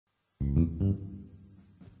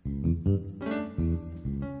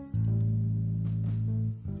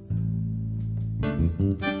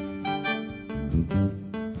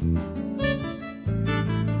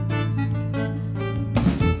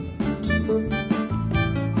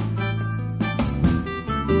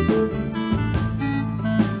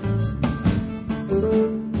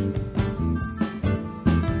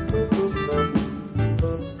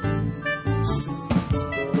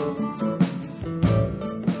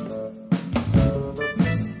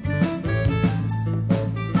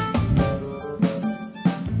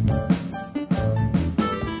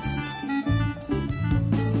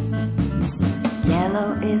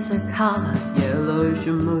Yellow is a color, yellow is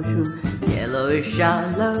emotion, yellow is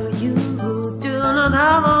shallow. You do not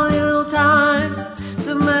have a little time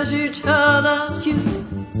to measure each other. You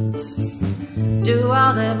do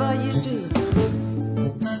whatever you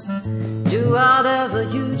do whatever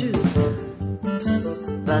you do,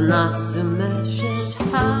 but not to measure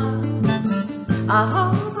time. I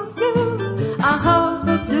hope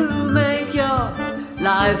you make your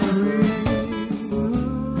life free.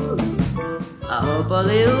 I hope a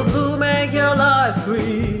little blue make your life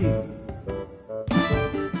free.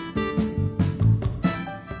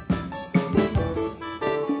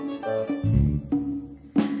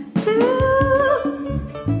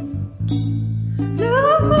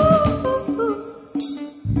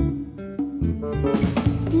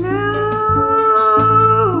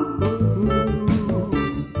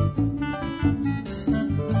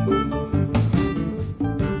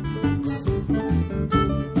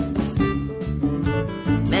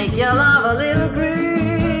 Make your love a little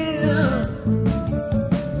green,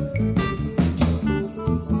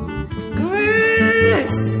 green.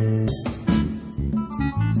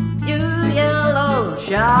 You yellow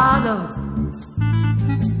shadow,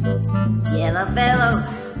 yellow fellow,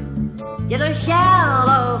 yellow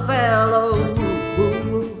shallow fellow.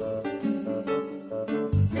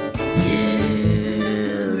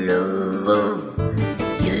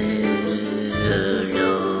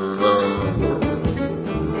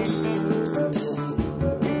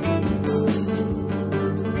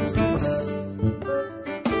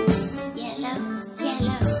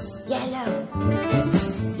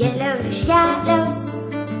 Yellow shadow,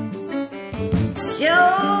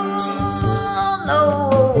 shallow.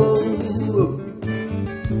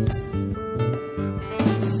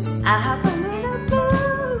 I have a little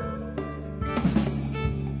blue,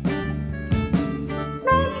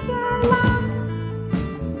 make your life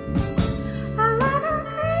a little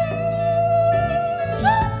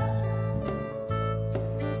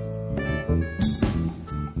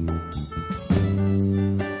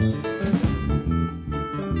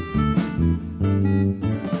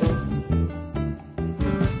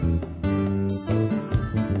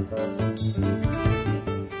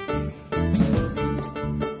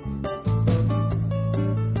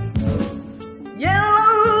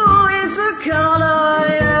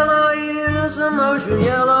emotion,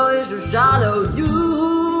 yellow is the shadow. You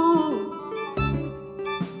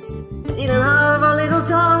didn't have a little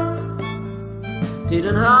time,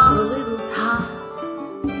 didn't have a little time.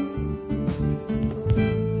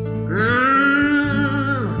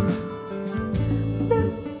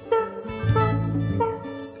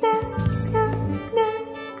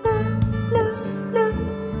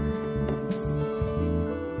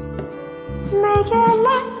 Make it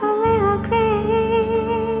laugh.